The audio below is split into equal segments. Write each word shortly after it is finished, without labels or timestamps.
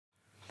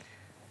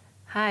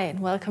Hi, and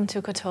welcome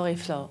to Kotori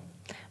Flow.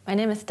 My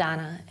name is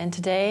Dana, and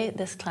today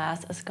this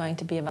class is going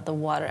to be about the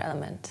water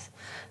element.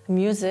 The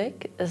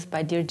music is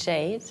by Deer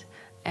Jade,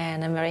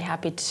 and I'm very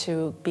happy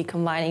to be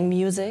combining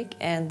music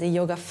and the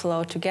yoga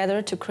flow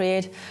together to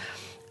create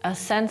a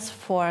sense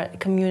for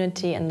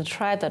community and the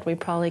tribe that we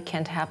probably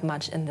can't have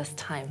much in this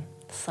time.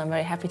 So I'm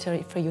very happy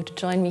for you to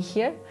join me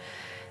here,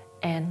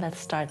 and let's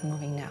start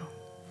moving now.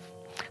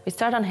 We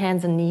start on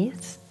hands and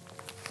knees.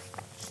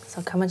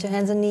 So come onto your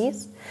hands and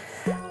knees.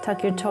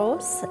 Tuck your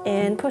toes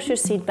and push your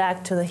seat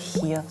back to the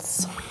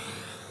heels.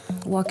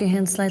 Walk your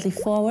hands slightly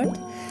forward.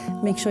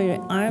 Make sure your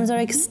arms are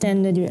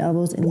extended, your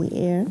elbows in the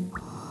air.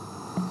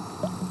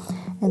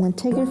 And then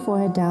take your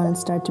forehead down and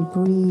start to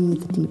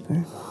breathe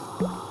deeper.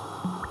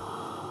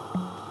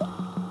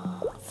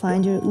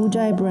 Find your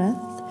Ujjayi breath,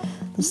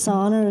 the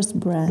sonorous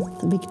breath,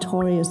 the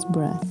victorious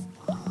breath.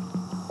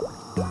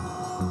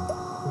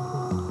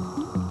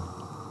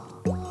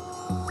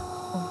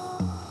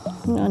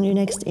 On your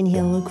next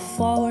inhale, look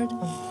forward.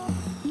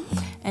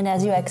 And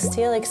as you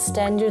exhale,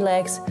 extend your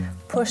legs,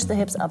 push the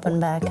hips up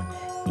and back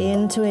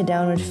into a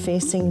downward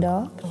facing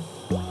dog.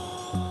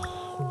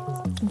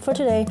 And for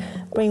today,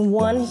 bring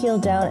one heel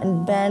down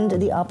and bend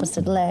the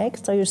opposite leg.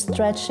 So you're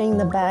stretching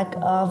the back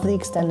of the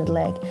extended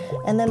leg.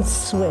 And then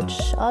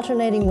switch,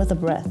 alternating with the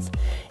breath.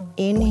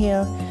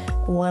 Inhale,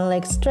 one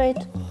leg straight.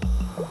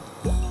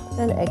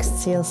 And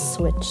exhale,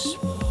 switch.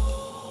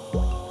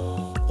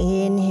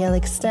 Inhale,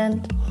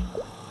 extend.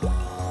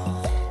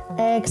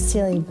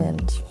 Exhale, you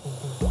bend.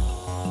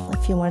 A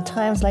few more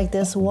times like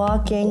this,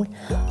 walking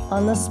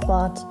on the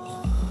spot.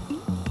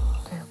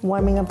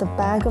 Warming up the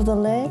back of the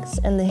legs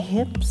and the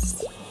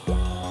hips.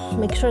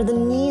 Make sure the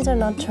knees are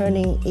not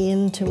turning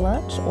in too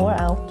much or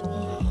out.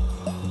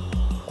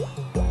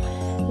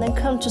 And then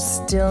come to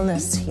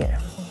stillness here.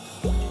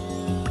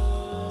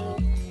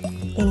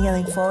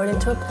 Inhaling forward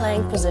into a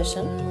plank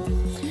position.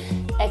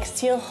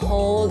 Exhale,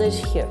 hold it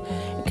here.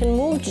 You can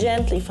move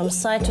gently from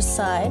side to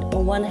side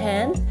with one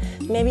hand.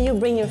 Maybe you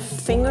bring your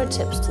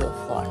fingertips to the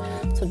floor.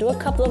 So do a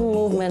couple of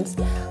movements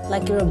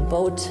like you're a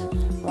boat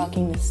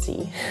rocking the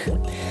sea.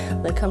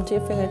 Then come to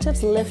your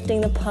fingertips,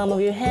 lifting the palm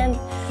of your hand.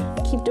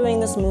 Keep doing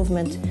this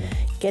movement,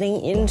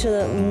 getting into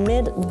the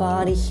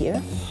mid-body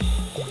here.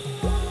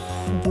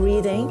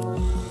 Breathing.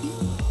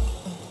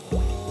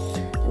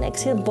 And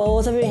exhale,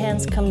 both of your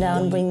hands come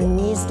down. Bring the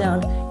knees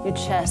down, your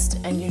chest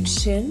and your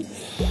chin.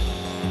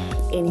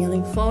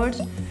 Inhaling forward.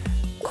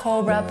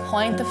 Cobra,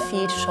 point the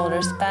feet,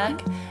 shoulders back.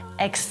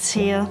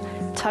 Exhale,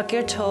 tuck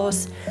your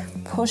toes,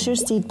 push your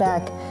seat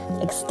back,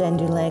 extend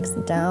your legs,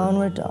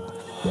 downward dog.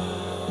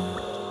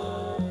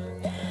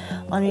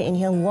 On your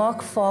inhale,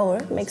 walk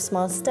forward, make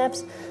small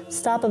steps,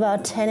 stop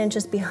about 10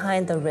 inches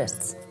behind the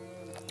wrists.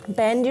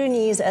 Bend your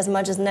knees as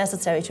much as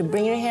necessary to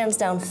bring your hands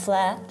down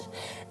flat,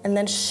 and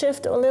then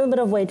shift a little bit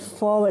of weight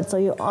forward so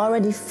you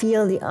already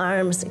feel the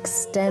arms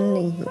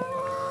extending here.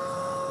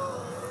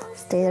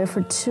 Stay there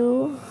for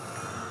 2.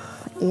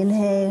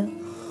 Inhale.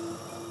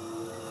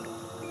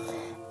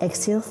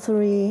 Exhale,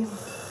 3.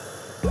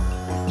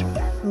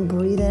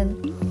 Breathe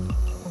in.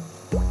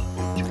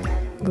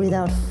 Breathe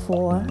out,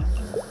 4.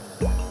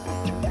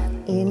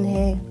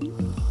 Inhale.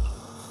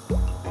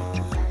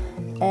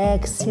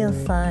 Exhale,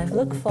 5.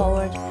 Look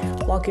forward.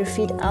 Walk your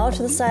feet out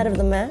to the side of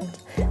the mat.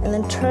 And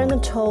then turn the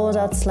toes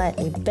out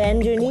slightly.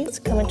 Bend your knees.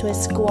 Come into a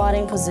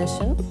squatting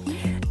position.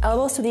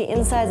 Elbows to the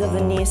insides of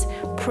the knees.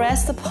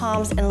 Press the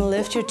palms and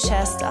lift your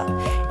chest up.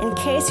 In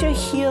case your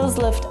heels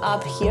lift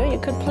up here, you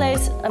could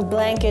place a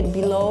blanket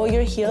below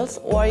your heels,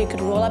 or you could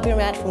roll up your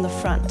mat from the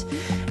front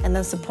and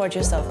then support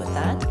yourself with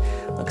that.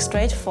 Look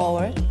straight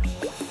forward.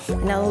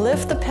 Now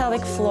lift the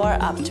pelvic floor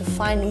up to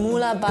find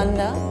Mula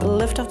Bandha, the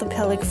lift of the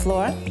pelvic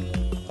floor.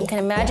 You can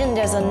imagine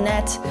there's a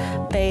net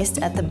based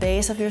at the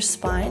base of your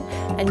spine,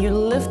 and you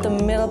lift the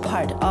middle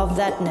part of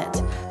that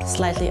net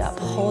slightly up.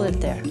 Hold it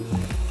there.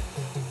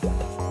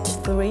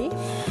 3.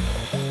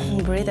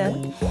 Breathe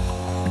in.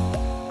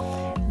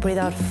 Breathe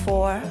out,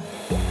 4.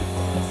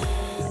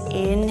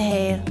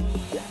 Inhale.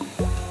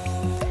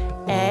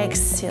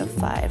 Exhale,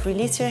 5.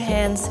 Release your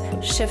hands,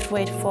 shift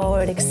weight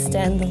forward,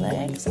 extend the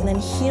legs, and then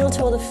heel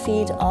toe the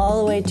feet all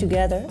the way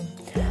together.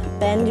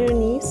 Bend your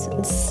knees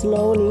and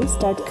slowly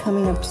start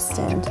coming up to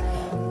stand.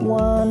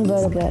 One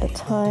vertebra at a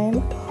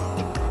time.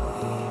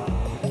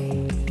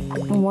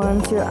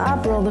 Once you're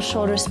up, roll the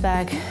shoulders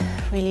back,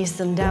 release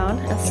them down,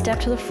 and step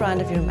to the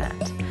front of your mat.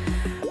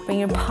 Bring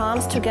your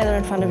palms together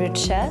in front of your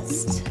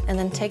chest, and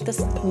then take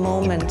this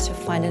moment to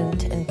find an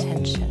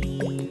intention.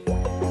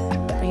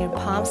 Bring your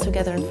palms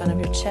together in front of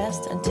your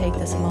chest and take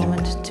this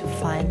moment to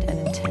find an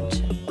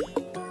intention.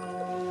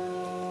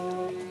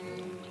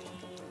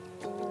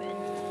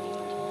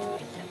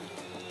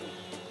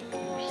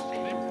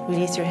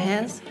 Release your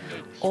hands,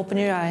 open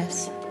your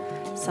eyes,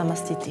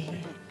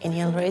 Samastiti.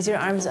 Inhale, raise your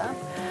arms up,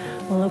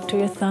 look to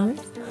your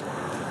thumbs.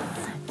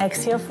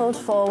 Exhale, fold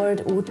forward,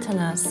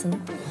 Uttanasana.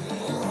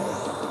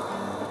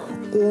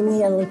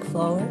 Inhale, look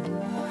forward.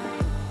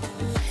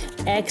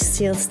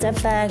 Exhale,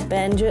 step back,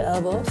 bend your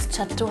elbows,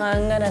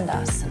 Chaturanga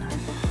Dandasana.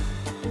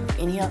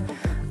 Inhale,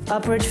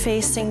 upward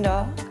facing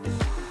dog.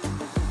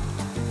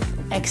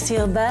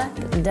 Exhale back,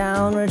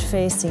 downward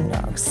facing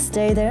dog.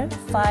 Stay there,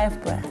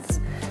 5 breaths.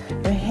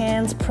 Your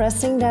hands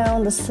pressing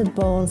down, the sit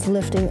bones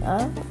lifting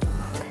up.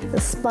 The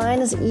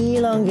spine is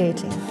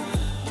elongating.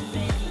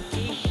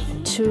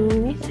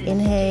 2,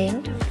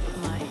 inhale.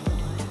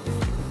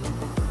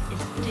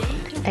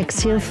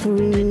 Exhale,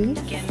 3.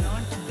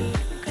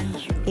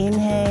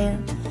 Inhale.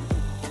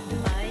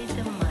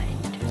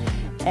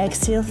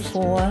 Exhale,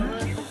 4.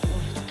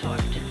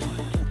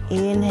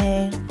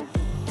 Inhale.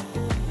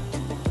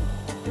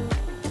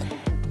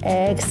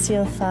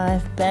 Exhale,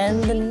 5.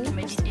 Bend the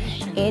knees.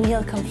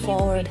 Inhale, come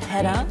forward,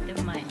 head up.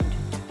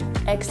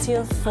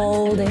 Exhale,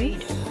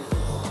 folding.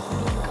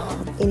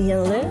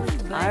 Inhale,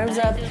 lift, arms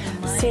up,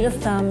 see the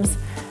thumbs.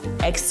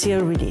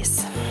 Exhale,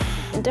 release.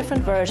 A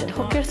different version.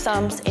 Hook your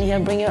thumbs.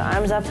 Inhale, bring your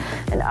arms up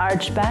and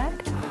arch back.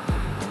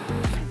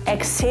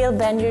 Exhale,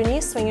 bend your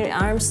knees, swing your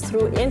arms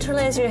through,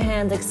 interlace your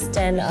hands,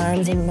 extend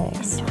arms and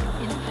legs.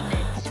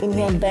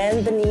 Inhale,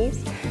 bend the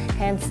knees,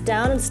 hands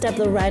down and step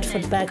the right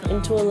foot back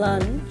into a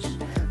lunge.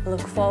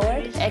 Look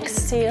forward,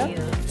 exhale,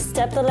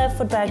 step the left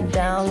foot back,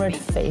 downward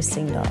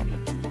facing dog.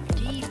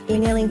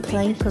 Inhaling,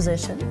 plank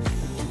position.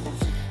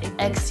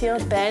 Exhale,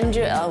 bend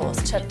your elbows,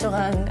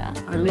 chaturanga,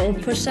 or low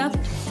push-up.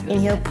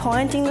 Inhale,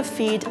 pointing the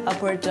feet,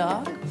 upward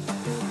dog.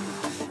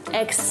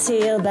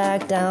 Exhale,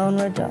 back,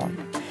 downward dog.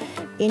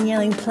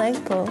 Inhaling,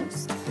 plank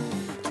pose.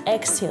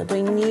 Exhale,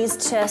 bring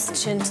knees, chest,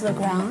 chin to the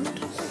ground.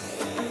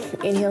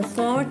 Inhale,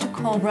 forward to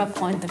cobra,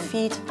 point the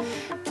feet.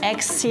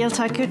 Exhale,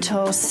 tuck your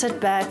toes, sit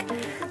back,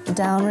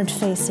 downward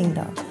facing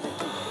dog.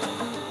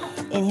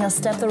 Inhale,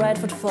 step the right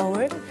foot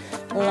forward,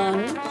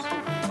 lunge.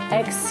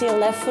 Exhale,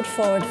 left foot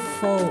forward,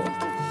 fold.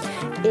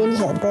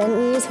 Inhale, bend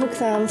knees, hook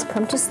thumbs,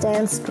 come to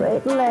stand,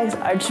 straighten legs,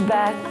 arch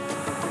back.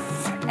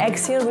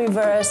 Exhale,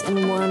 reverse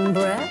in 1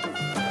 breath.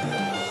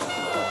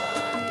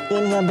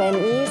 Inhale,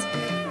 bend knees,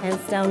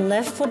 hands down,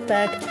 left foot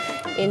back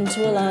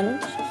into a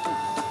lunge.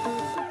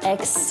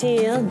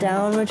 Exhale,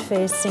 downward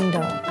facing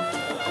dog.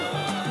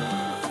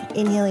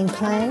 Inhaling,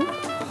 plank.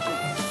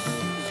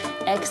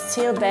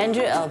 Exhale, bend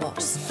your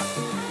elbows.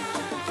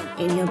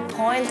 Inhale,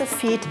 point the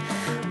feet,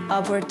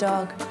 upward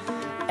dog.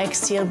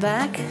 Exhale,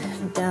 back,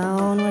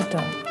 downward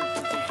dog.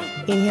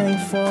 Inhaling,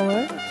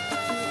 forward.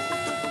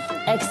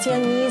 Exhale,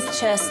 knees,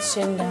 chest,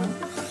 chin down.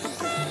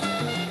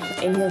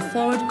 Inhale,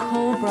 forward,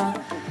 cobra.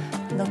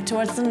 Look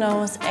towards the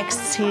nose.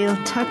 Exhale,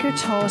 tuck your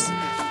toes,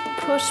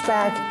 push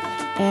back,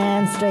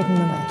 and straighten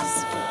the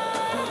legs.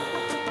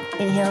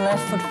 Inhale,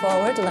 left foot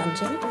forward,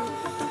 lunging.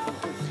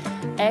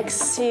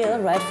 Exhale,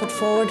 right foot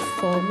forward,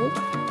 fold.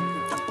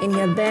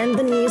 Inhale, bend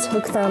the knees,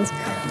 hook thumbs,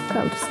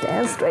 come to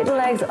stand, straighten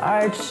legs,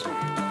 arch.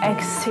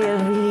 Exhale,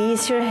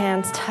 release your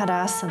hands,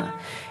 Tadasana.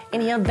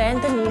 Inhale,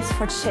 bend the knees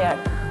for chair,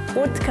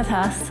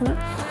 Utkatasana.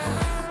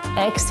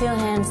 Exhale,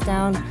 hands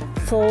down,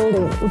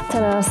 folding,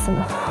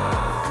 Uttanasana.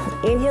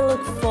 Inhale,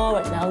 look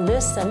forward. Now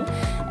listen.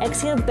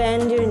 Exhale,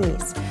 bend your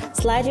knees.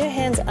 Slide your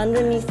hands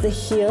underneath the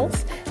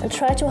heels and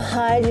try to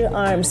hide your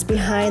arms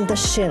behind the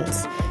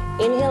shins.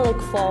 Inhale,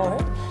 look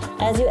forward.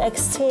 As you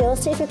exhale,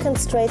 see if you can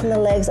straighten the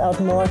legs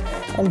out more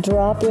and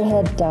drop your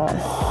head down.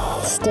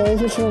 Stay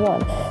here for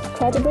 1.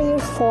 Try to bring your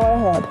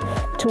forehead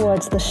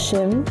towards the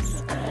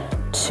shins.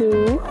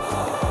 2.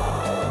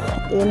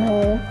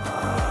 Inhale.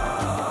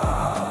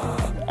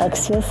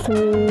 Exhale,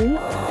 3.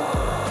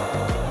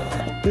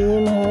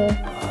 Inhale.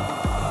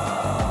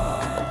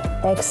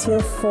 Exhale,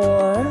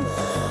 4.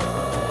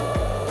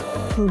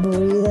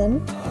 Breathe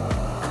in.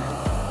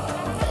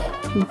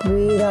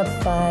 Breathe out,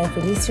 5.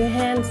 Release your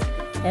hands.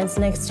 Hands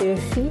next to your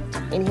feet.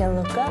 Inhale,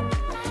 look up.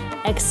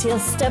 Exhale,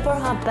 step or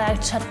hop back,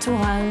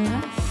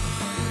 chaturanga.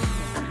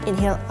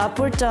 Inhale,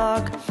 upward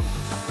dog.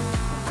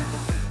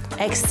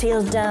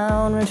 Exhale,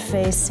 downward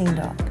facing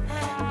dog.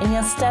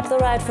 Inhale, step the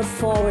right foot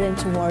forward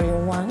into warrior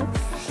 1.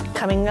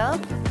 Coming up,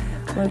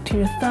 look to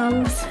your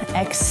thumbs.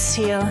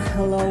 Exhale,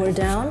 lower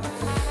down.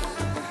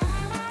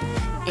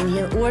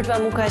 Inhale, Urdhva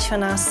Mukha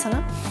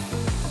Svanasana.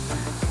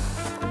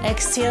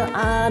 Exhale,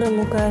 Adho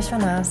Mukha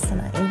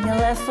Svanasana. Inhale,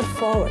 left foot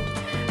forward.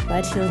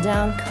 Right heel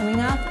down, coming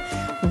up.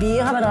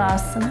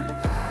 Virabhadrasana.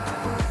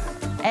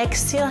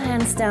 Exhale,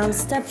 hands down,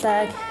 step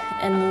back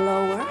and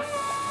lower.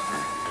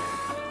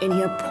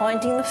 Inhale,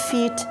 pointing the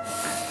feet.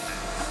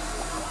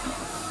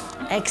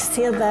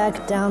 Exhale,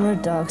 back,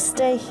 downward dog.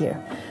 Stay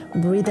here.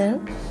 Breathe in.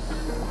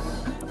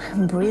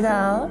 Breathe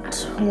out.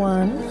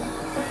 1.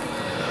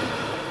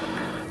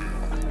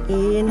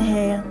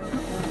 Inhale.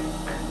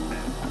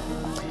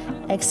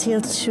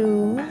 Exhale,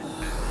 2.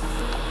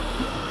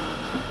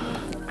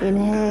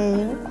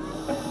 Inhale.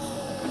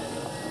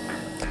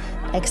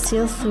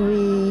 Exhale,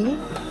 3.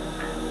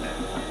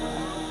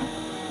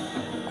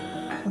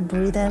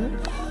 Breathe in.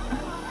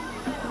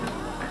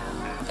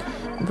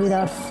 Breathe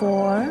out,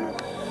 4.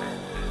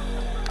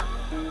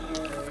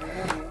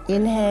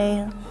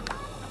 Inhale.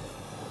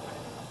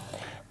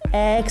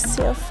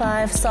 Exhale,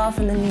 5.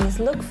 Soften the knees,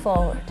 look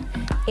forward.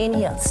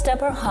 Inhale,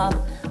 step or hop,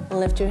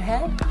 lift your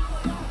head.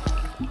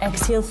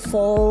 Exhale,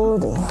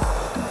 folding.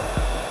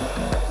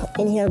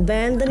 Inhale,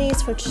 bend the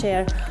knees for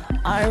chair.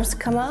 Arms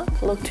come up,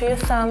 look to your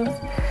thumbs.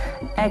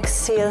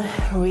 Exhale,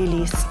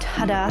 release,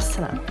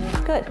 Tadasana.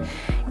 Good.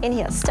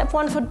 Inhale, step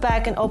one foot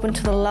back and open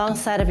to the long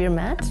side of your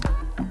mat.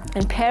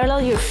 And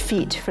parallel your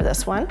feet for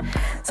this one.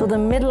 So the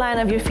midline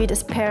of your feet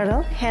is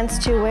parallel, hands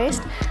to your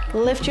waist.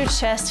 Lift your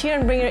chest here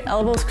and bring your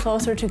elbows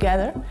closer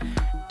together.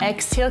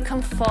 Exhale,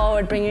 come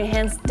forward, bring your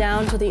hands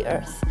down to the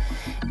earth.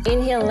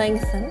 Inhale,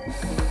 lengthen.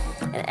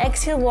 And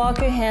exhale, walk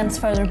your hands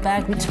further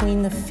back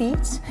between the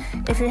feet.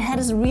 If your head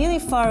is really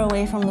far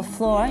away from the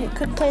floor, you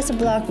could place a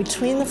block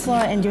between the floor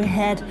and your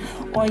head,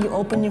 or you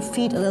open your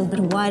feet a little bit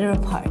wider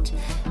apart.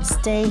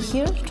 Stay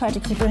here, try to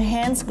keep your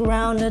hands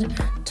grounded.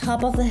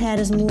 Top of the head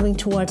is moving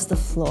towards the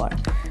floor.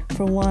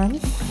 For one,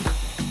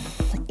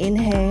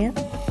 inhale.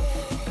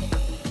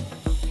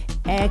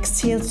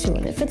 Exhale, two.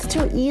 And if it's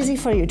too easy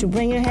for you to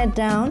bring your head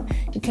down,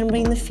 you can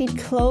bring the feet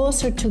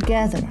closer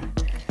together.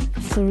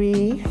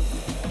 3,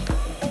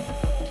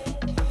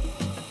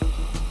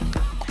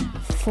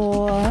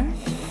 4,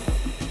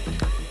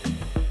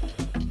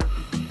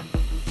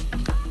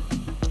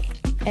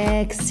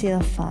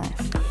 exhale,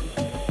 5.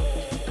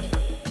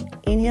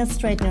 Inhale,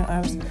 straighten your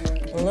arms,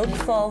 look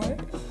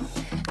forward.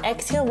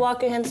 Exhale,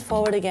 walk your hands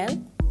forward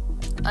again,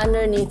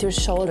 underneath your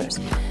shoulders.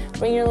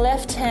 Bring your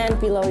left hand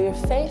below your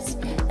face,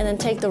 and then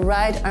take the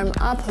right arm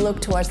up,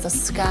 look towards the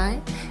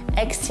sky.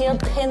 Exhale,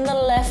 pin the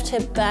left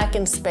hip back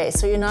in space,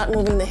 so you're not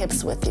moving the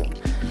hips with you.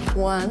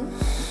 1,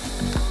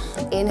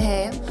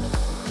 inhale.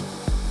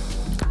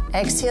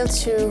 Exhale,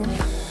 2,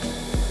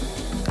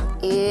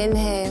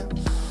 inhale.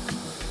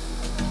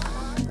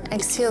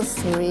 Exhale,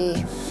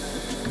 3.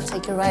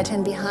 Take your right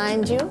hand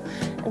behind you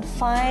and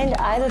find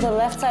either the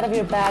left side of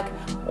your back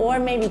or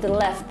maybe the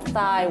left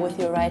thigh with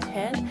your right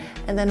hand,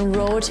 and then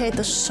rotate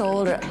the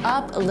shoulder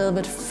up a little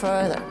bit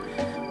further.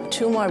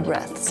 2 more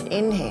breaths.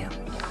 Inhale.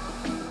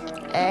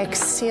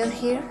 Exhale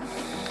here.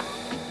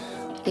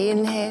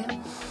 Inhale.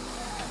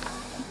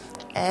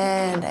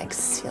 And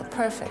exhale.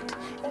 Perfect.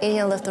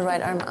 Inhale, lift the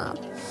right arm up.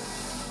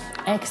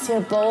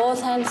 Exhale,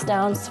 both hands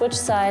down, switch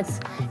sides.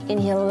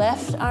 Inhale,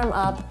 left arm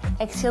up.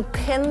 Exhale,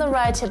 pin the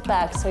right hip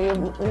back, so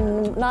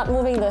you're not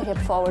moving the hip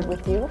forward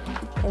with you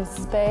in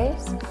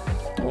space.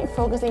 And you're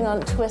focusing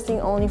on twisting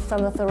only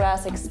from the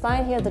thoracic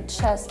spine here, the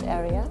chest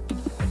area.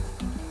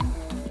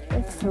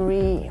 And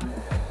 3.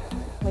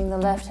 Bring the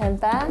left hand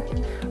back,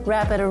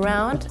 wrap it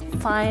around,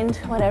 find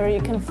whatever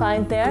you can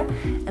find there,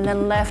 and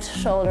then left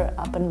shoulder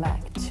up and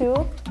back.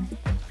 2.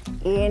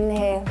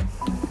 Inhale.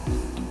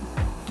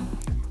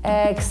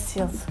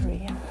 Exhale,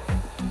 3.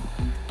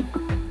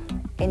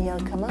 Inhale,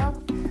 come up.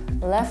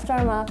 Left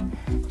arm up.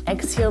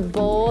 Exhale,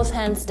 both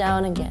hands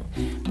down again.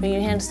 Bring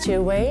your hands to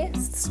your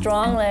waist,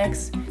 strong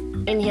legs.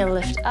 Inhale,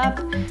 lift up.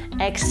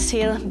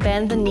 Exhale,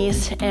 bend the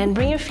knees and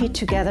bring your feet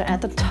together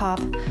at the top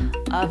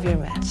of your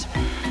mat.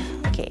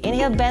 Okay,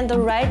 inhale, bend the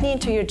right knee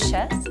to your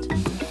chest.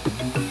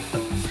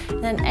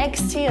 Then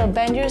exhale,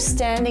 bend your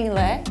standing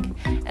leg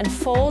and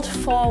fold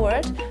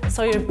forward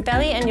so your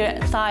belly and your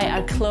thigh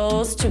are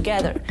close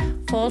together.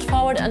 Fold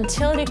forward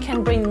until you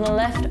can bring the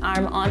left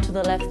arm onto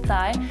the left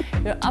thigh.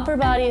 Your upper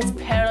body is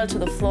parallel to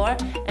the floor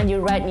and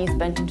your right knee is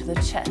bent into the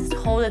chest.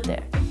 Hold it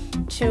there.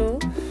 2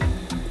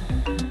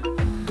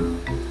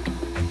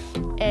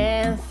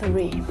 and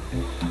 3.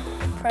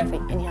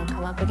 Perfect. Inhale,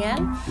 come up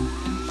again.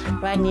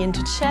 Right knee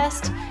into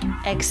chest.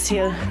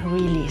 Exhale,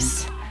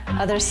 release.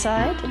 Other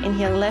side.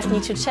 Inhale, left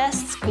knee to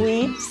chest,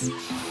 squeeze.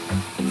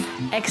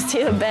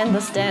 Exhale, bend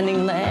the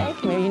standing leg.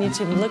 Maybe you need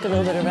to look a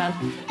little bit around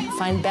to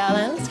find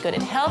balance. Good.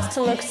 It helps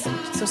to look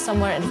to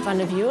somewhere in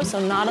front of you, so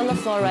not on the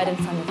floor, right in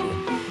front of you.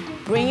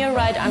 Bring your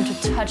right arm to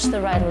touch the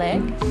right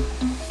leg,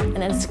 and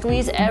then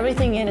squeeze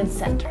everything in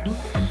center.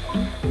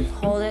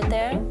 Hold it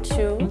there.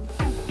 2.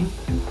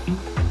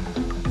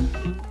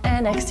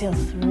 And exhale,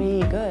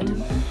 3. Good.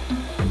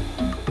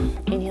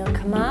 Inhale,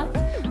 come up.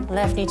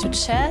 Left knee to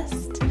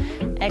chest.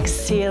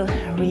 Exhale,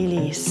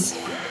 release.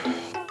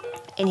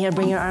 Inhale,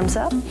 bring your arms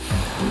up.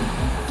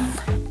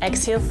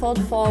 Exhale, fold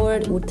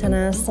forward,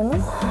 Uttanasana.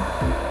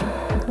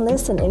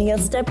 Listen, inhale,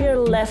 step your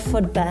left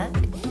foot back.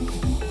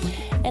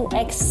 And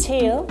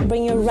exhale,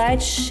 bring your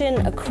right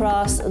shin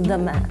across the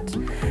mat.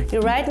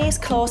 Your right knee is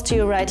close to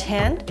your right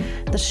hand.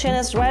 The shin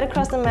is right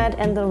across the mat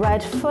and the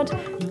right foot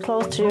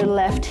close to your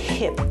left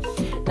hip.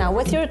 Now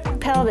with your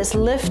pelvis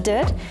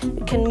lifted,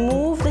 you can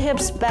move the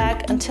hips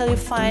back until you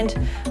find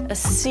a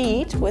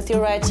seat with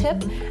your right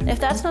hip. If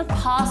that's not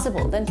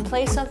possible, then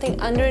place something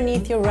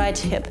underneath your right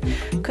hip.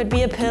 Could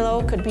be a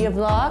pillow, could be a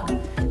block,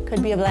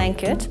 could be a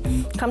blanket.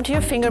 Come to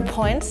your finger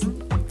points.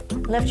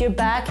 Lift your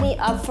back knee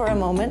up for a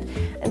moment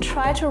and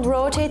try to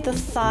rotate the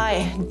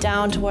thigh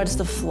down towards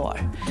the floor.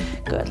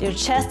 Good. Your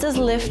chest is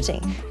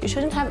lifting. You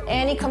shouldn't have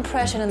any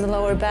compression in the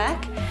lower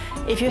back.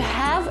 If you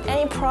have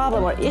any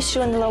problem or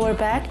issue in the lower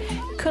back,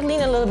 you could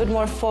lean a little bit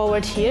more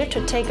forward here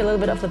to take a little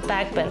bit of the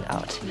back bend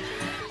out.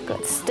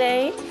 Good.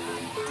 Stay.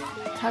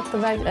 Tuck the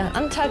back,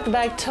 untuck the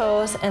back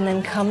toes and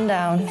then come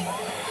down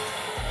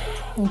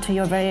into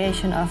your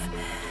variation of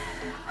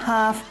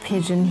half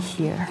pigeon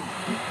here.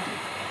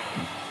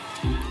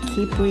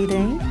 Keep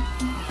breathing.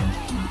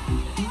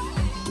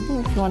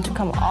 If you want to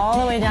come all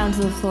the way down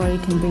to the floor, you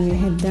can bring your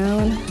head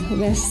down,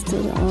 rest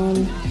it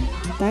on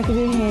back of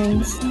your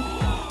hands.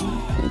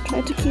 And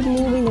try to keep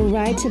moving the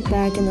right hip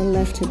back and the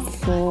left hip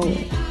forward.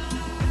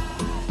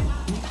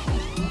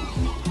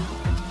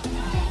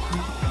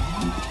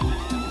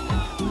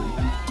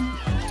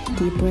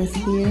 Deep breath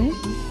here.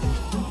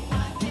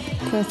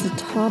 Press the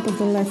top of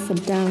the left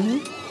foot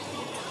down.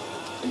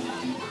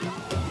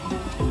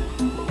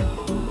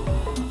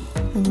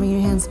 And bring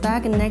your hands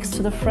back and next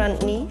to the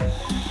front knee.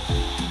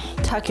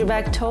 Tuck your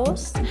back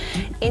toes.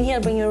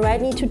 Inhale, bring your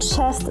right knee to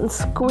chest and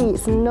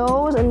squeeze.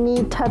 Nose and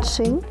knee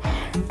touching.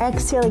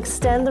 Exhale,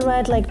 extend the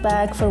right leg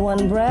back for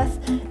one breath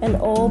and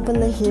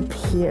open the hip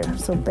here.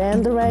 So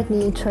bend the right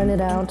knee, turn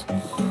it out.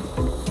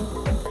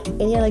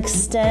 Inhale,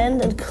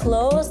 extend and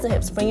close the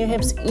hips. Bring your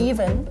hips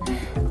even.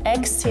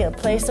 Exhale,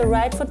 place the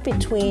right foot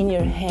between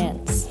your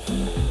hands.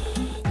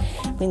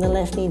 Bring the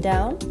left knee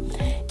down.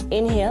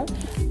 Inhale,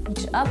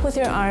 reach up with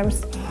your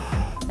arms.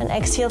 And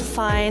exhale,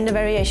 find a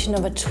variation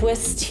of a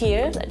twist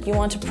here that you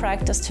want to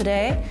practice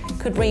today.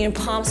 Could bring your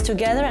palms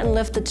together and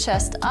lift the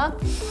chest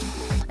up.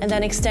 And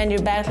then extend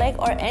your back leg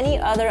or any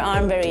other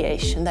arm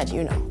variation that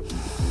you know.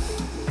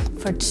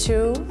 For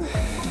 2,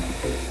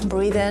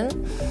 breathe in.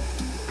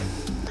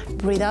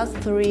 Breathe out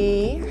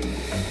 3.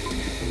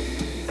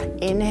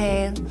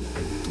 Inhale.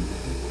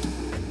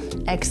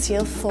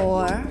 Exhale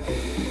 4.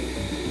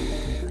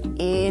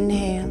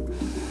 Inhale.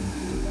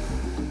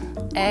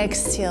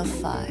 Exhale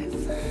 5.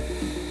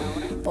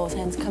 Both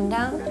hands come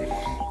down.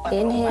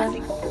 Inhale.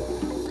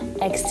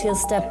 Exhale,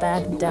 step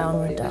back,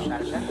 downward dog.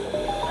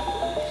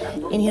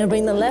 Inhale,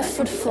 bring the left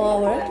foot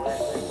forward.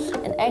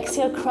 And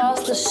exhale,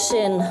 cross the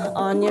shin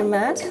on your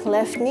mat.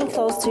 Left knee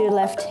close to your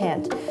left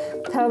hand.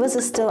 Pelvis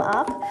is still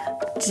up.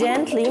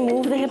 Gently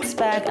move the hips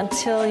back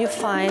until you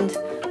find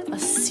a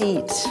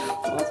seat.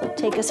 So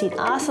take a seat.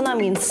 Asana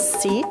means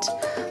seat,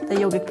 the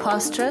yogic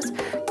postures.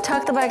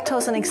 Tuck the back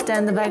toes and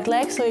extend the back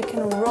leg so you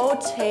can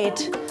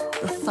rotate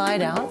the thigh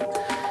down.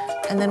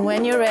 And then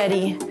when you're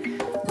ready,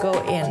 go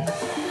in.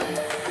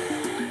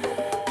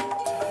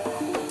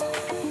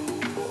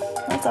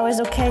 It's always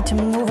okay to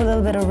move a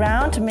little bit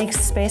around to make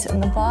space in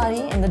the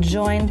body, in the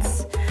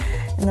joints,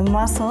 in the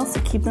muscles,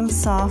 to keep them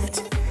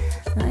soft.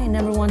 You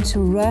never want to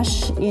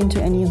rush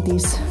into any of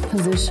these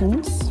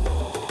positions.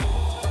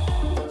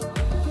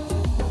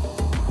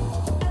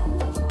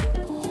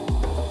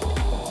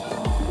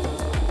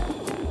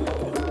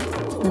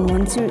 And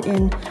once you're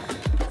in,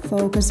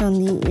 focus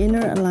on the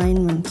inner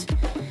alignment.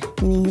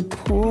 Meaning you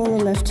pull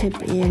the left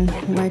hip in,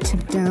 right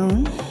hip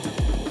down.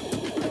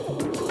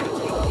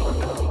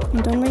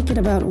 And don't make it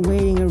about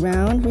waiting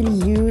around,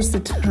 really use the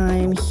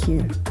time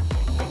here.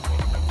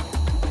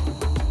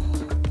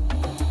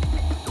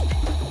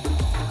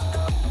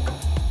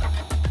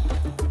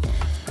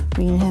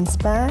 Bring your hands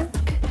back,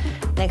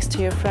 next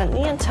to your front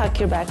knee and tuck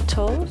your back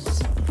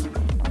toes.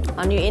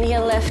 On your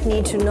inhale, left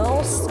knee to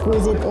nose,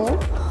 squeeze it in.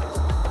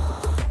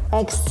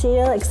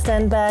 Exhale,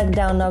 extend back,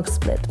 down dog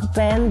split.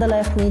 Bend the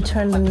left knee,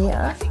 turn the knee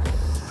up.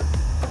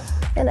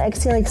 And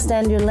exhale,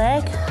 extend your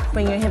leg.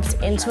 Bring your hips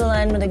into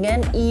alignment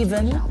again,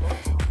 even.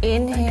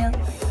 Inhale.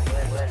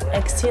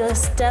 Exhale,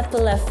 step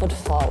the left foot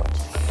forward.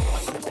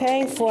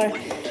 Preparing for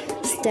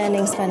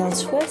standing spinal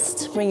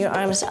twist. Bring your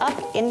arms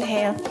up,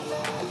 inhale.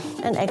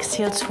 And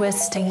exhale,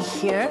 twisting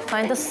here.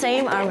 Find the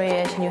same arm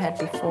variation you had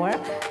before.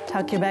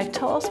 Tuck your back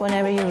toes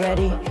whenever you're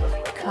ready.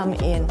 Come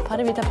in.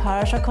 Padavita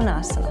Parasha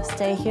Konasana.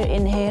 Stay here.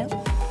 Inhale.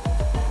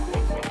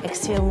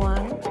 Exhale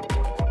 1.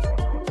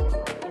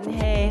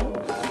 Inhale.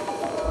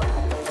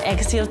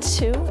 Exhale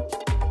 2.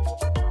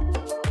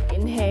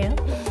 Inhale.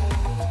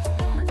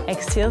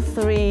 Exhale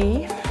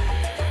 3.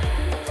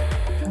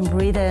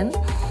 Breathe in.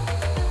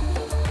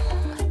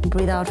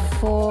 Breathe out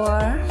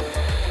 4.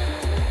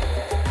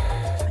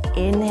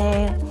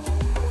 Inhale.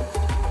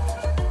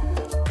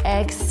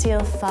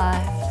 Exhale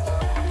 5.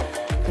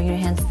 Bring your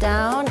hands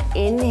down,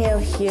 inhale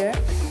here.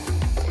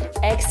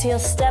 Exhale,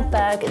 step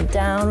back,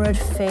 downward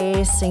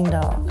facing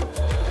dog.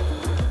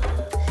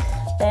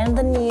 Bend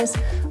the knees,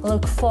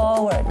 look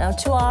forward. Now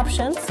 2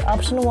 options.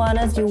 Option 1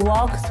 is you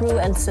walk through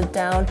and sit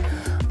down.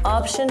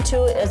 Option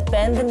 2 is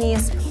bend the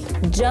knees,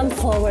 jump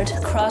forward,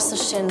 cross the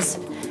shins,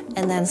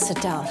 and then sit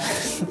down.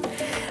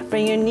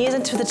 Bring your knees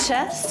into the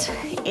chest,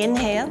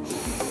 inhale.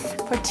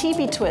 For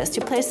teepee twist,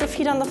 you place the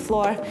feet on the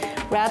floor,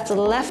 wrap the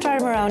left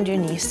arm around your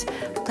knees.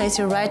 Place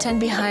your right hand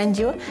behind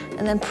you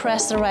and then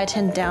press the right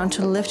hand down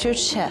to lift your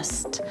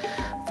chest.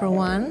 For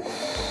 1,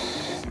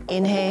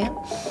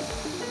 inhale.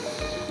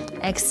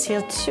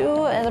 Exhale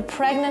 2. As a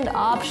pregnant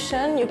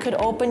option, you could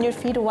open your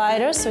feet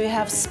wider so you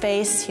have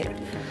space here.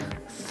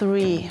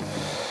 3.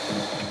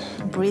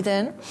 Breathe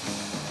in.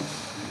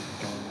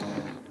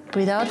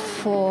 Breathe out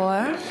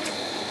 4.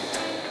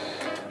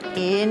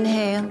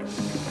 Inhale.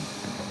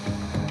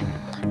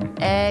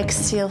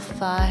 Exhale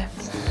 5.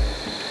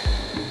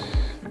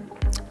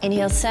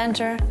 Inhale,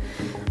 center,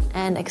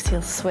 and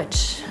exhale,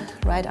 switch.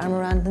 Right arm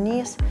around the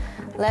knees,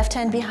 left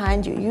hand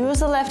behind you.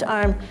 Use the left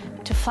arm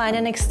to find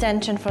an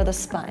extension for the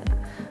spine.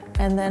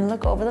 And then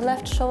look over the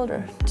left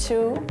shoulder.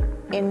 2,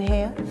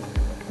 Inhale.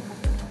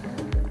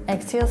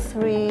 Exhale,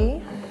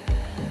 3.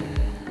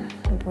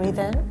 Breathe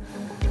in.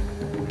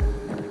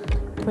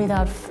 Breathe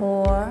out,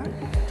 4.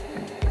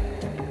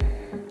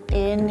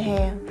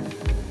 Inhale.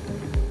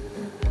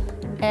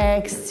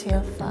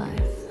 Exhale, 5.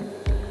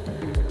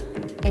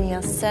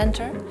 Inhale,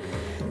 center.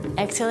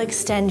 Exhale,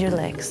 extend your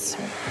legs.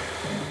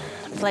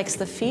 Flex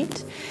the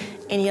feet.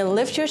 Inhale,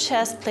 lift your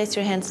chest, place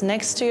your hands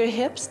next to your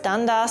hips,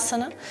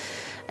 Dandasana.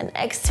 And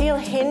exhale,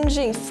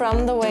 hinging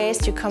from the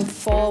waist, you come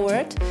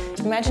forward.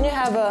 Imagine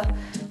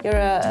you're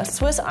a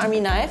Swiss Army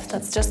knife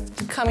that's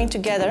just coming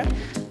together,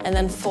 and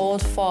then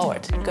fold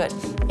forward. Good.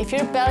 If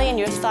your belly and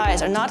your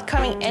thighs are not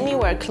coming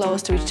anywhere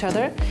close to each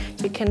other,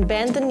 you can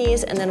bend the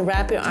knees and then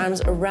wrap your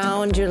arms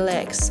around your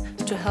legs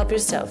to help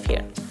yourself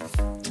here.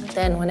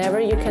 Then whenever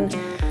you can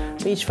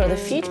reach for the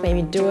feet,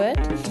 maybe do it.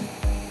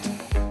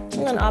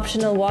 And then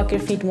optional, walk your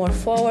feet more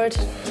forward.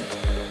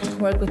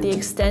 Work with the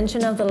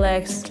extension of the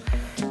legs.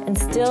 And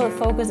still the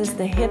focus is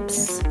the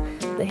hips,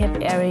 the hip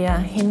area,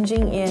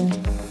 hinging in.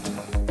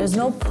 There's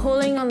no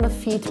pulling on the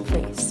feet,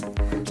 please.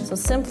 So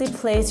simply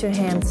place your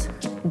hands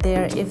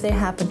there if they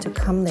happen to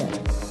come there.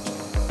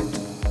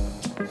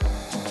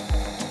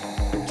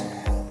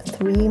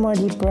 3 more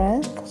deep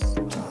breaths.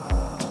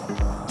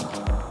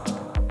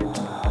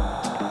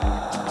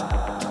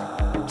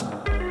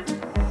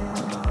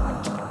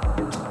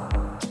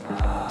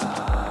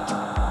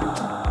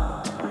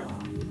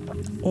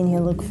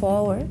 Inhale, look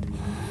forward.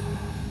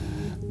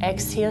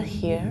 Exhale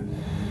here.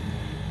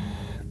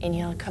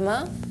 Inhale, come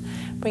up.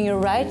 Bring your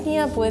right knee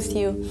up with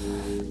you.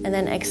 And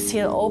then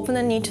exhale, open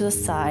the knee to the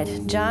side.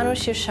 Janu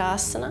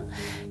Shirshasana.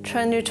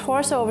 Turn your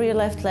torso over your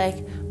left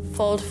leg.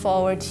 Fold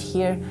forward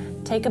here.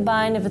 Take a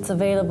bind if it's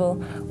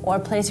available. Or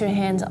place your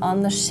hands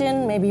on the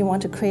shin. Maybe you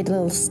want to create a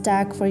little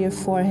stack for your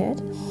forehead.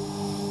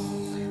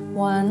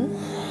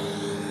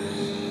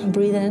 1.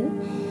 Breathe in.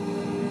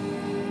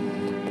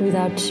 Breathe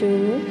out,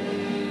 2.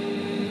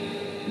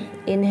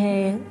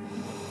 Inhale.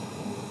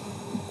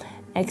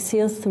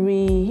 Exhale,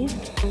 3.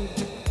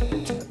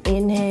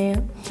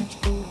 Inhale.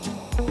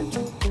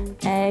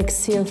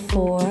 Exhale,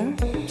 4.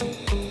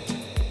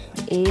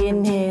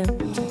 Inhale.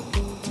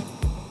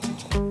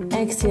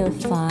 Exhale,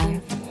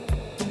 5.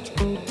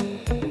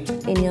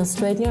 Inhale,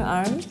 straighten your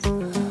arms.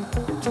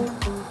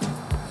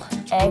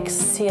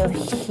 Exhale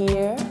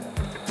here.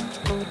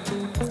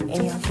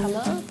 Inhale, come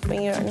up.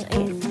 Bring your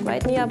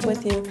right knee up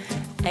with you.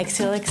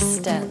 Exhale,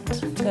 extend.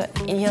 Good.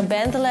 Inhale,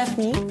 bend the left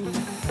knee.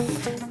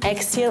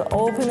 Exhale,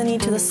 open the knee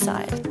to the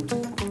side.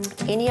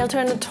 Inhale,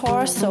 turn the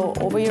torso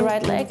over your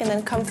right leg and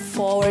then come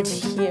forward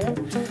here.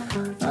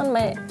 On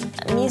my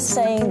knees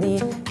saying the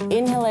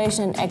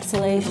inhalation and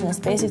exhalation is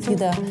basically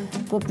the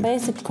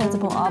basic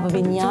principle of a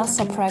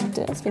vinyasa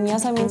practice.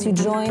 Vinyasa means you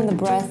join the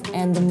breath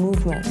and the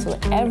movement. So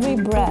every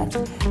breath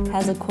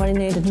has a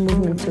coordinated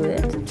movement to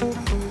it.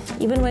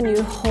 Even when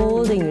you're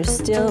holding, you're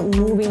still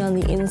moving on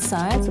the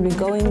inside. So we're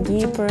going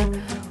deeper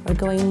or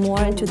going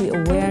more into the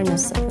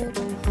awareness of it.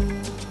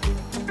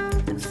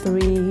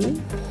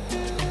 3.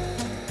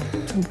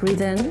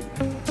 Breathe in.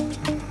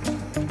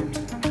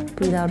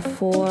 Breathe out,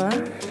 4.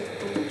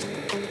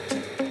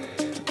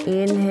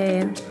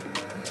 Inhale.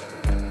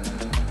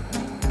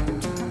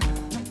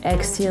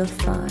 Exhale,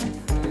 5.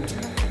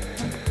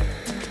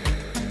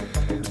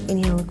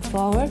 Inhale, look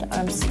forward,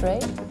 arms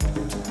straight.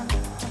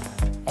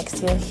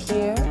 Exhale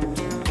here.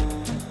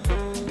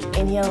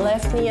 Inhale,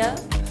 left knee up.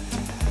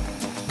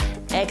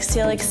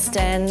 Exhale,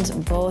 extend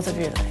both of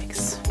your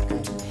legs.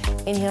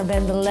 Inhale,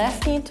 bend the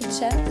left knee to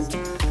chest.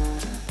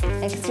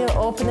 Exhale,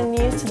 open the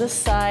knees to the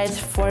sides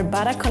for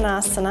Baddha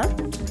Konasana.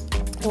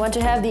 You want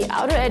to have the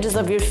outer edges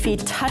of your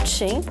feet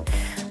touching,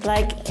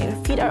 like your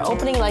feet are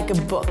opening like a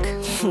book.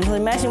 So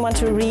imagine you want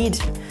to read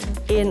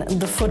in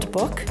the foot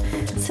book.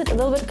 Sit a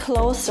little bit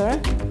closer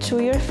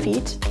to your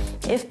feet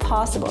if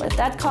possible. If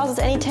that causes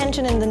any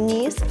tension in the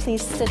knees,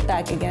 please sit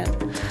back again.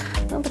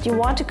 But you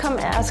want to come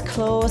as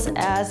close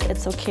as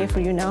it's okay for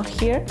you now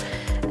here.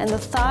 And the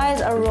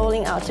thighs are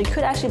rolling out. So you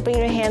could actually bring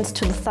your hands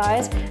to the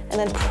thighs and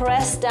then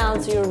press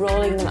down so you're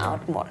rolling them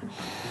out more.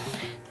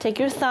 Take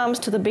your thumbs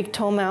to the big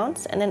toe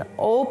mounts and then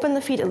open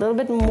the feet a little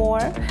bit more.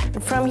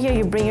 And from here,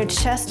 you bring your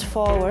chest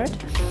forward.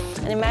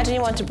 And imagine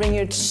you want to bring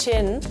your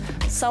chin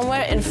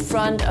somewhere in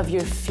front of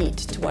your feet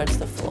towards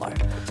the floor.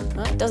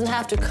 It doesn't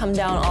have to come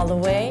down all the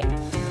way.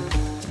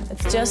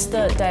 It's just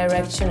the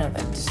direction of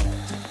it.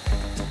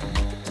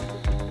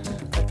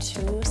 For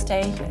 2,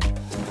 stay here.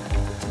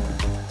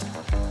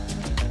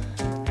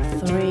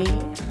 3.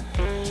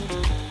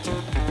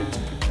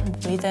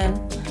 Breathe in.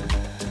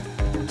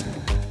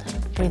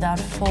 Breathe out,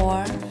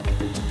 4.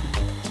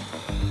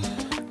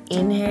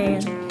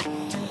 Inhale.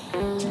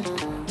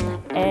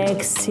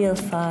 Exhale,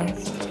 5.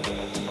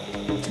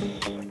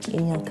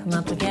 Inhale, come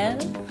up again.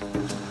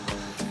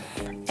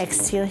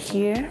 Exhale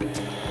here.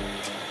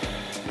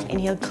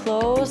 Inhale,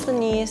 close the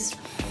knees.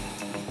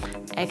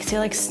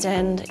 Exhale,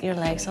 extend your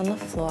legs on the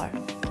floor.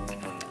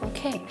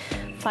 Okay,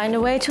 find a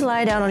way to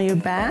lie down on your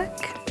back.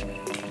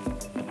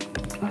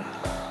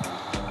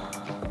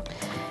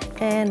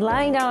 And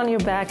lying down on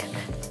your back,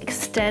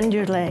 extend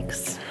your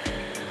legs.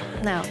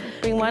 Now,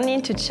 bring one knee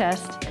to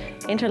chest,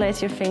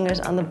 interlace your fingers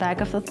on the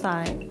back of the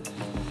thigh,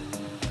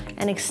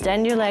 and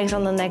extend your legs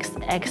on the next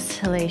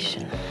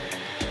exhalation.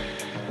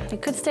 You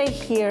could stay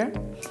here,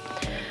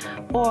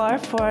 or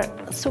for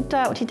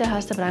Supta Utthita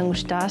Hasta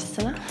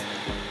Prangusthasana,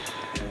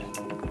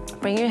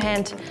 bring your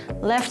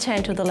left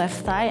hand to the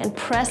left thigh and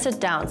press it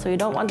down, so you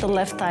don't want the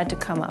left thigh to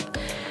come up.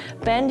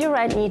 Bend your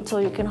right knee so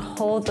you can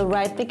hold the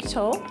right big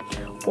toe,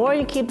 or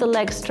you keep the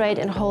leg straight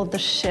and hold the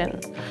shin.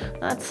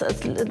 That's a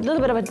little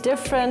bit of a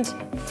different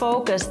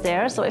focus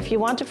there. So if you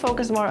want to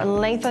focus more on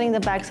lengthening the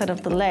backside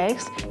of the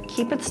legs,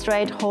 keep it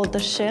straight, hold the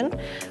shin.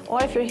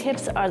 Or if your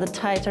hips are the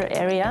tighter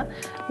area,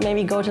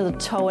 maybe go to the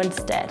toe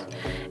instead.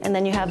 And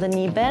then you have the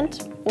knee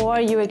bent, or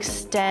you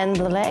extend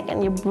the leg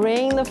and you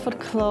bring the foot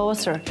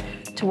closer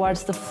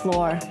towards the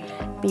floor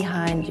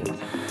behind you.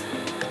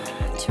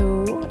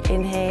 2,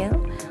 inhale,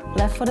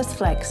 left foot is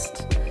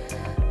flexed.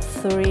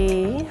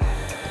 3,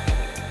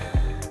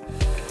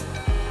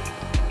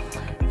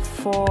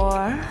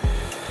 4,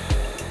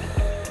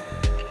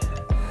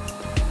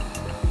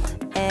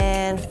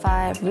 and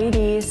 5.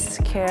 Release,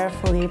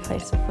 carefully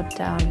place the foot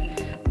down,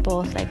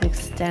 both legs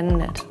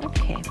extended.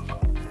 Okay.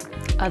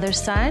 Other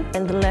side,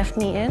 bend the left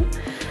knee in.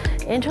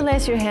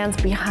 Interlace your hands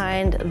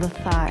behind the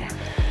thigh.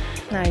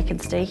 Now you can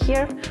stay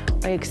here,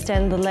 or you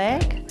extend the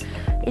leg.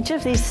 Each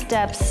of these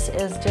steps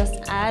is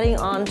just adding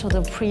on to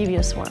the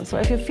previous one. So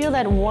if you feel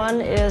that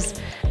one is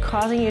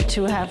causing you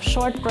to have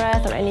short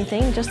breath or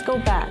anything, just go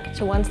back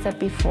to one step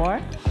before.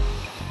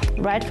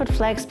 Right foot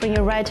flexed, bring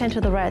your right hand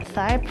to the right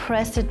thigh,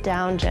 press it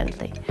down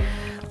gently.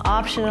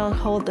 Optional,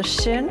 hold the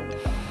shin,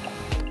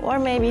 or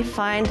maybe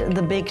find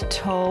the big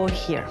toe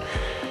here.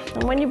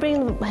 And when you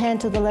bring the hand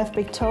to the left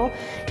big toe,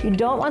 you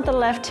don't want the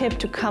left hip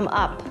to come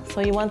up, so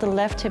you want the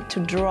left hip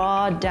to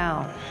draw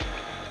down.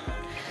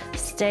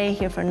 Stay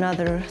here for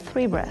another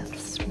 3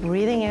 breaths.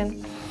 Breathing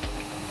in.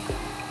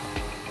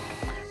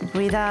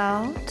 Breathe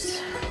out.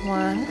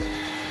 1.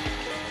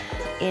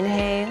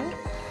 Inhale.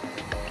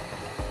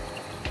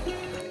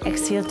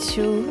 Exhale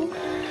 2.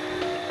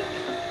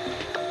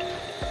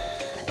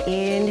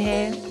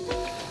 Inhale.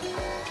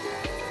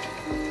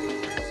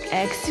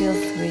 Exhale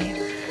 3.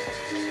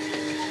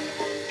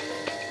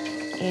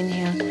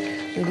 Inhale.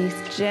 Release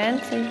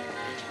gently.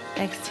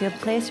 Exhale.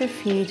 Place your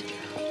feet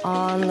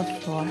on the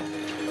floor.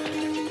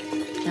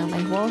 Now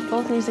bend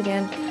both knees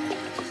again,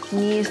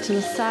 knees to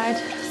the side,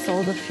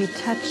 soles of feet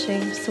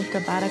touching, Supta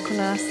Baddha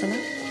Konasana.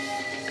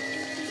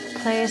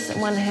 Place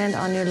one hand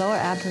on your lower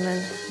abdomen,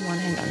 one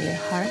hand on your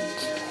heart.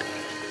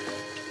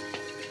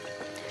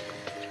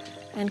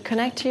 And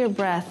connect to your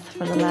breath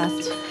for the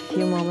last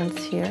few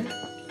moments here.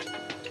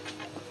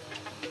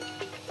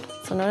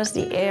 So notice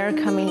the air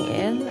coming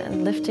in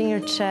and lifting your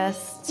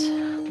chest,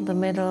 the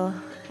middle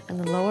and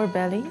the lower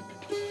belly.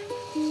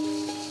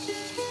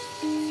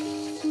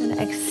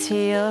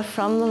 Exhale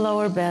from the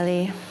lower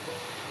belly,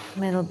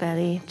 middle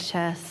belly,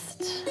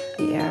 chest,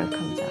 the air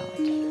comes out.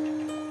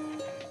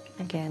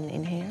 Again,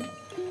 inhale.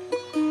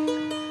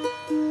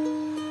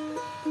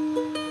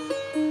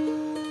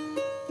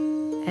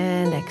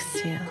 And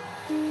exhale.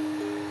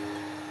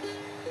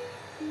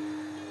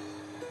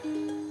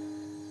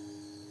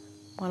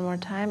 One more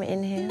time,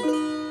 inhale.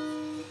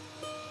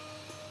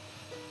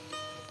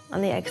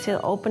 On the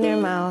exhale, open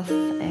your mouth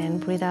and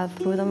breathe out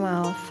through the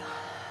mouth.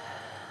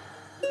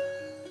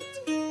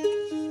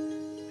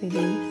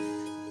 Release.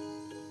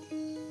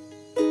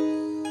 You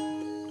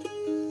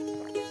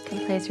can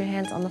place your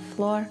hands on the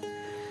floor.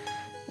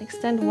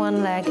 Extend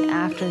one leg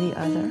after the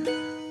other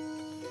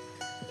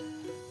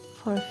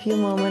for a few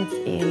moments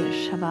in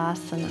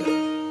Shavasana.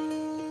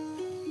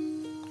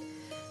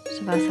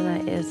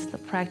 Shavasana is the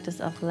practice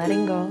of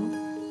letting go,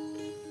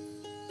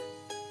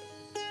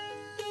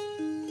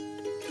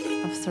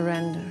 of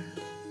surrender.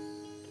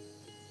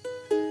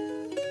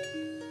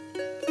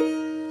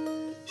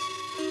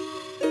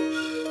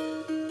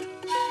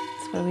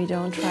 Where we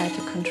don't try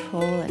to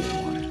control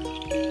anymore.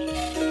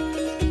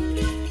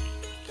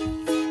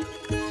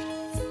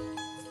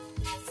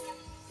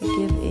 We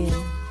give in.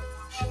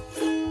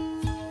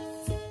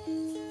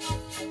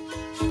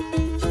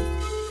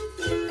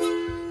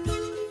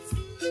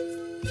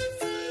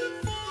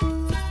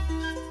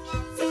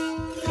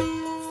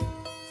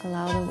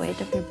 Allow the weight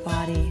of your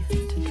body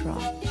to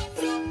drop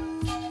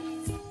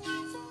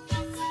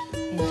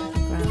into the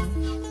ground.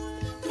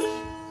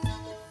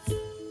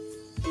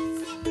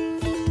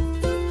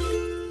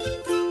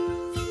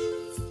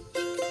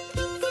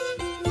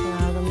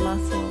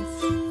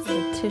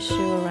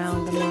 Tissue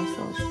around the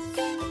muscles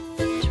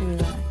to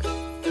relax.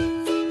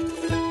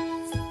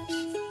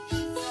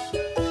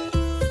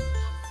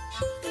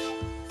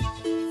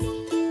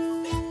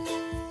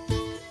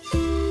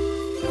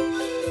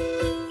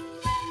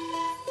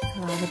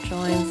 Allow the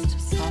joints to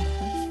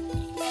soften.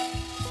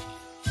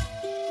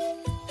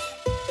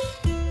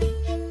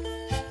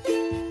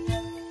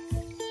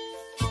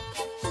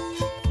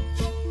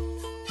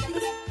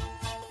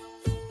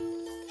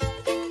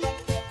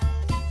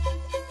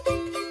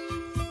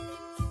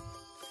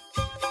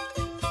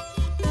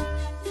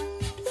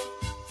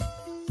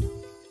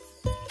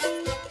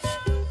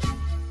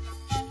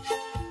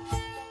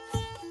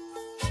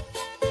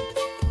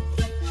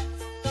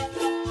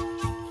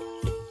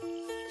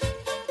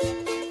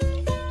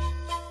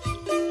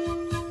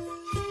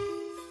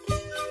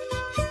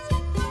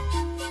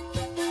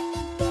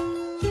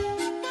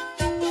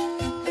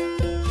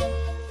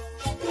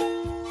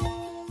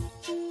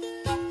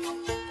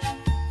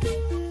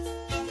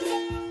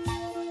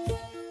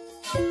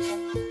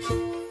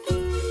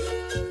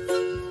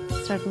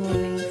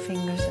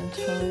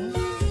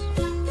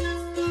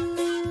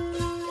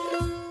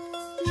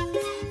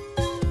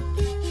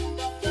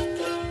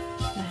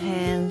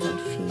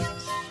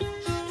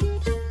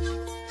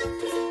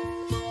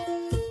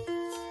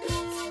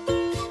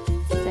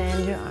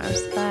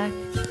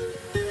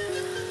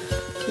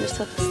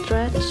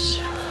 Stretch.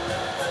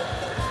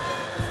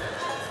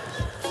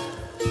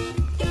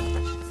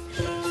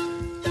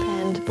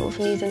 Bend both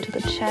knees into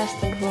the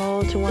chest and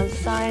roll to one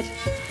side.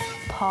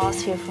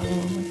 Pause here for a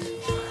moment.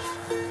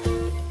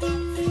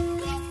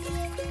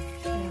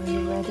 Are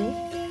you ready?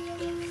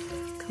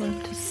 Come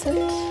up to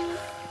sit.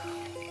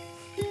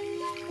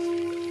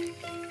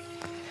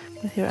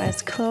 With your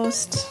eyes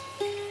closed.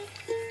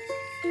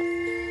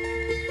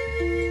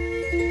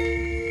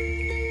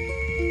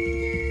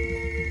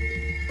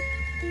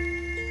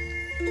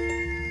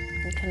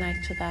 And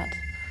connect to that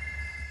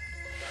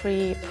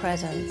free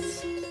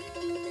presence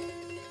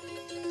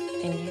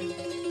in you.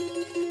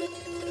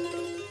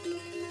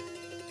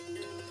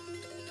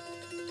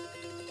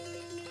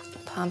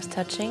 Palms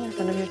touching in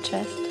front of your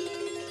chest.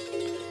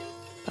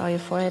 Bow your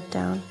forehead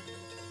down.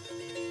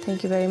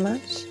 Thank you very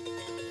much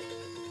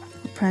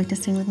for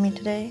practicing with me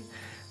today.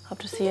 Hope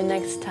to see you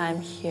next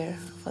time here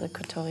for the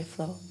Kotori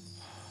Flow.